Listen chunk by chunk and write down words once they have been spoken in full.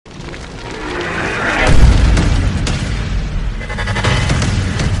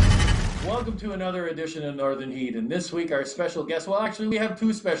to another edition of Northern Heat, and this week our special guest, well, actually we have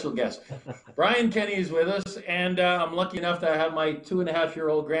two special guests. Brian Kenny is with us, and I'm lucky enough to have my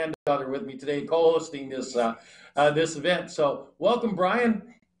 2.5-year-old granddaughter with me today co-hosting this event. So welcome,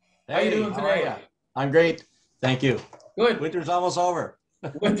 Brian. Hey, how you doing today? are you? I'm great. Thank you. Good. Winter's almost over.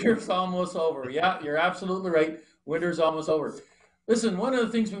 Winter's almost over. Yeah, you're absolutely right. Winter's almost over. Listen, one of the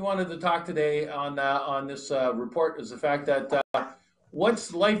things we wanted to talk today on this report is the fact that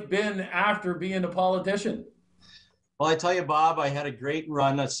what's life been after being a politician? Well, I tell you, Bob, I had a great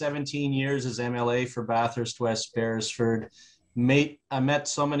run of 17 years as MLA for Bathurst West Beresford. I met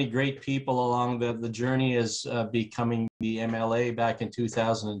so many great people along the journey as becoming the MLA back in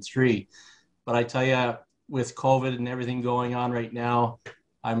 2003. But I tell you, with COVID and everything going on right now,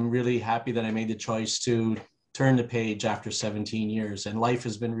 I'm really happy that I made the choice to turn the page after 17 years. And life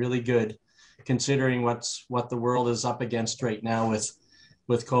has been really good, considering what the world is up against right now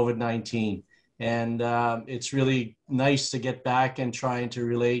with COVID-19. And it's really nice to get back and trying to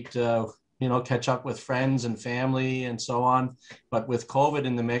relate, catch up with friends and family and so on. But with COVID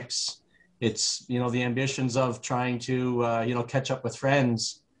in the mix, it's, the ambitions of trying to, catch up with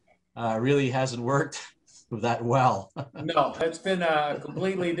friends really hasn't worked that well. No, it's been a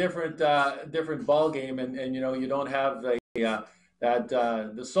completely different ball game, and you don't have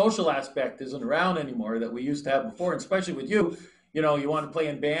the social aspect isn't around anymore that we used to have before, and especially with you. You want to play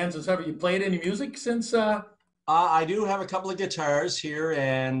in bands and stuff. Have you played any music since? I do have a couple of guitars here,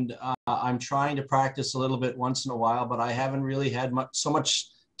 and I'm trying to practice a little bit once in a while, but I haven't really had so much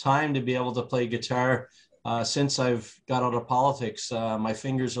time to be able to play guitar since I've got out of politics. My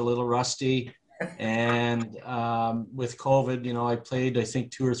fingers are a little rusty, and with COVID, I played, I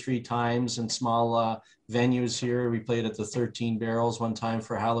think, 2 or 3 times in small venues here. We played at the 13 Barrels one time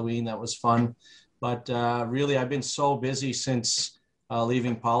for Halloween. That was fun. But really, I've been so busy since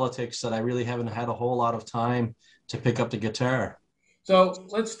leaving politics that I really haven't had a whole lot of time to pick up the guitar. So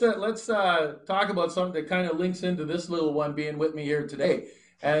let's talk about something that kind of links into this little one being with me here today,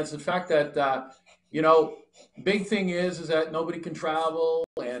 and it's the fact that big thing is that nobody can travel,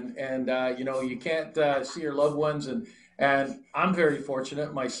 and you can't see your loved ones, and I'm very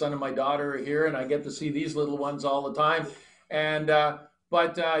fortunate. My son and my daughter are here, and I get to see these little ones all the time, and.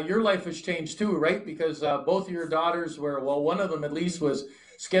 But your life has changed too, right? Because both of your daughters one of them at least was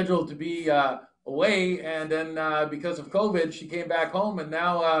scheduled to be away, and then because of COVID, she came back home, and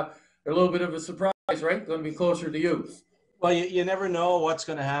now a little bit of a surprise, right? Going to be closer to you. Well, you never know what's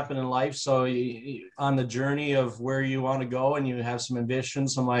going to happen in life. So on the journey of where you want to go, and you have some ambition.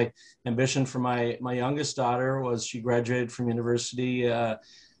 So my ambition for my youngest daughter was she graduated from university at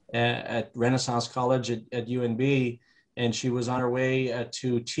Renaissance College at UNB. And she was on her way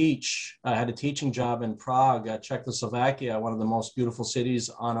to teach. I had a teaching job in Prague, Czechoslovakia, one of the most beautiful cities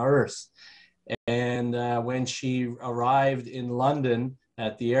on earth. And when she arrived in London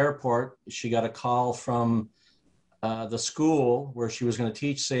at the airport, she got a call from the school where she was going to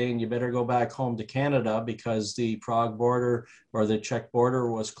teach saying, you better go back home to Canada because the Prague border or the Czech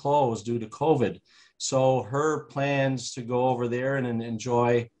border was closed due to COVID. So her plans to go over there and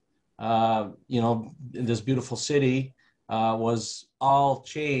enjoy, this beautiful city was all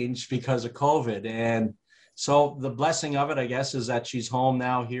changed because of COVID. And so the blessing of it, I guess, is that she's home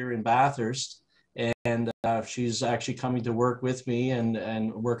now here in Bathurst, and she's actually coming to work with me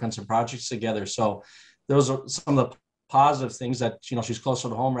and work on some projects together. So those are some of the positive things that, she's closer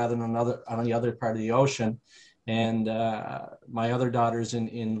to home rather than on the other part of the ocean. And my other daughter's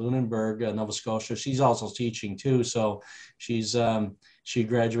in Lunenburg, Nova Scotia. She's also teaching too. So she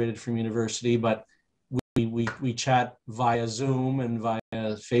graduated from university, but we chat via Zoom and via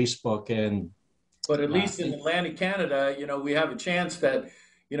Facebook. But at least in Atlantic Canada, we have a chance that,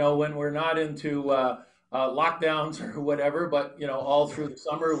 when we're not into lockdowns or whatever, but all through the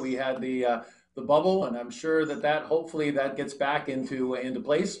summer we had the bubble, and I'm sure that hopefully that gets back into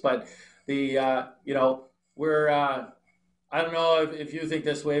place. But we're I don't know if you think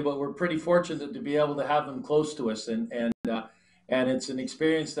this way, but we're pretty fortunate to be able to have them close to us, and it's an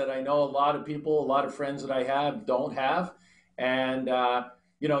experience that I know a lot of people, a lot of friends that I have don't have. And,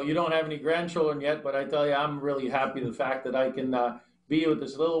 you don't have any grandchildren yet, but I tell you, I'm really happy the fact that I can be with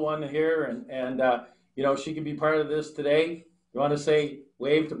this little one here, and she can be part of this today. You want to say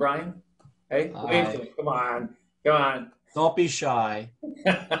wave to Brian? Hey, wave to him. Come on. Don't be shy.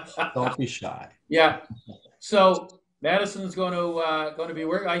 Don't be shy. Yeah. So Madison's going to be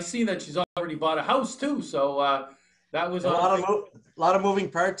working. I see that she's already bought a house too. So that was a lot of moving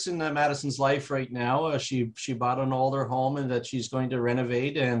parts in Madison's life right now. She bought an older home and that she's going to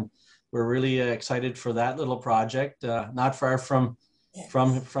renovate, and we're really excited for that little project. Not far from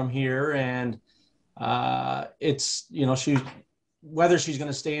from here, and it's, you know, whether she's going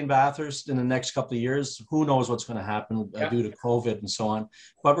to stay in Bathurst in the next couple of years, who knows what's going to happen Yeah. due to COVID and so on.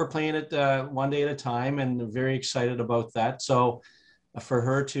 But we're playing it one day at a time, and very excited about that. So for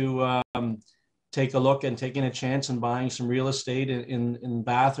her to take a look and taking a chance and buying some real estate in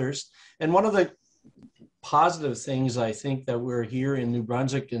Bathurst. And one of the positive things I think that we're here in New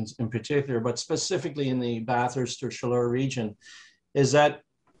Brunswick in particular, but specifically in the Bathurst or Chaleur region, is that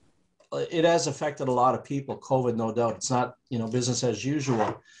it has affected a lot of people, COVID, no doubt. It's not, you know, business as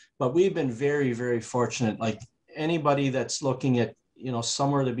usual, but we've been very, very fortunate. Like anybody that's looking at, you know,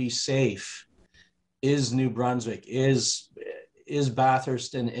 somewhere to be safe is New Brunswick, is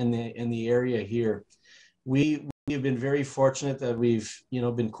Bathurst in the area here. We've been very fortunate that we've, you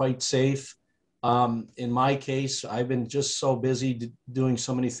know, been quite safe. In my case, I've been just so busy doing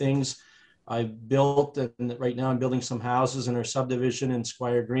so many things. I've built, and right now I'm building some houses in our subdivision in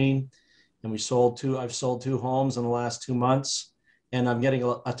Squire Green, and I've sold 2 homes in the last 2 months, and I'm getting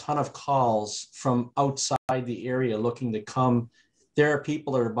a ton of calls from outside the area looking to come. There are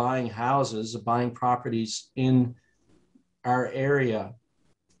people that are buying houses, buying properties in our area,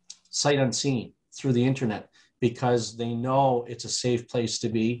 sight unseen through the internet, because they know it's a safe place to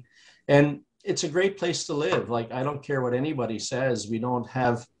be. And it's a great place to live. Like, I don't care what anybody says. We don't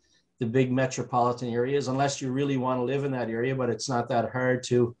have the big metropolitan areas unless you really want to live in that area, but it's not that hard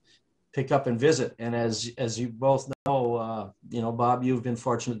to pick up and visit. And as you both know, you know, Bob, you've been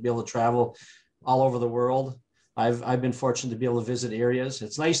fortunate to be able to travel all over the world. I've been fortunate to be able to visit areas.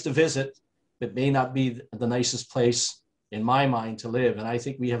 It's nice to visit, but may not be the nicest place in my mind to live. And I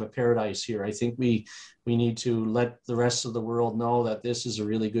think we have a paradise here. I think we need to let the rest of the world know that this is a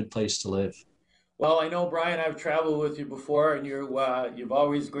really good place to live. Well, I know, Brian, I've traveled with you before, and you've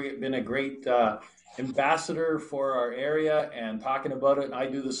always been a great ambassador for our area and talking about it. And I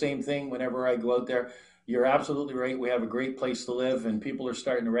do the same thing whenever I go out there. You're absolutely right. We have a great place to live, and people are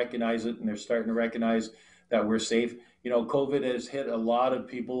starting to recognize it, and they're starting to recognize that we're safe. You know, COVID has hit a lot of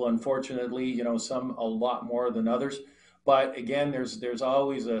people, unfortunately, you know, some a lot more than others. But again, there's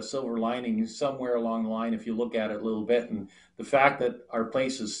always a silver lining somewhere along the line if you look at it a little bit. And the fact that our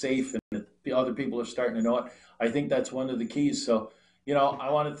place is safe and that the other people are starting to know it, I think that's one of the keys. So, you know,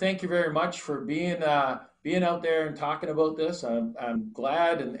 I want to thank you very much for being out there and talking about this. I'm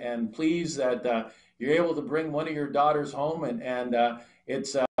glad and pleased that you're able to bring one of your daughters home, and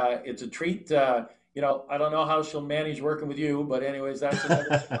it's a treat. You know, I don't know how she'll manage working with you, but anyways, that's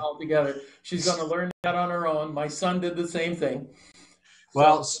another thing altogether. She's going to learn that on her own. My son did the same thing.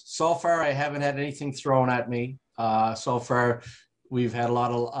 Well, So, so far I haven't had anything thrown at me. So far, we've had a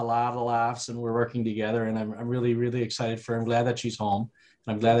lot of laughs, and we're working together. And I'm really, really excited for her. I'm glad that she's home,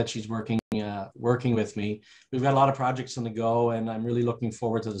 and I'm glad that she's working with me. We've got a lot of projects on the go, and I'm really looking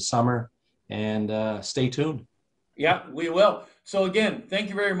forward to the summer. And stay tuned. yeah, we will. So again, thank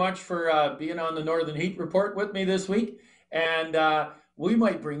you very much for being on the Northern Heat Report with me this week, and we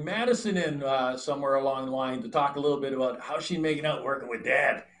might bring Madison in somewhere along the line to talk a little bit about how she's making out working with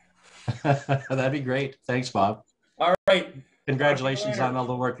Dad. That'd be great. Thanks, Bob. All right, talk to you Congratulations on later. all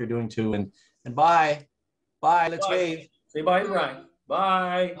the work you're doing too. And bye. Bye. Let's Bye. wave. Say bye to Brian.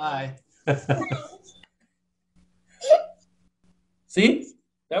 Bye. Bye. See,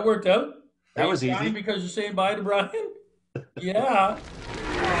 that worked out. That Are you was crying easy. because you're saying bye to Brian? Yeah.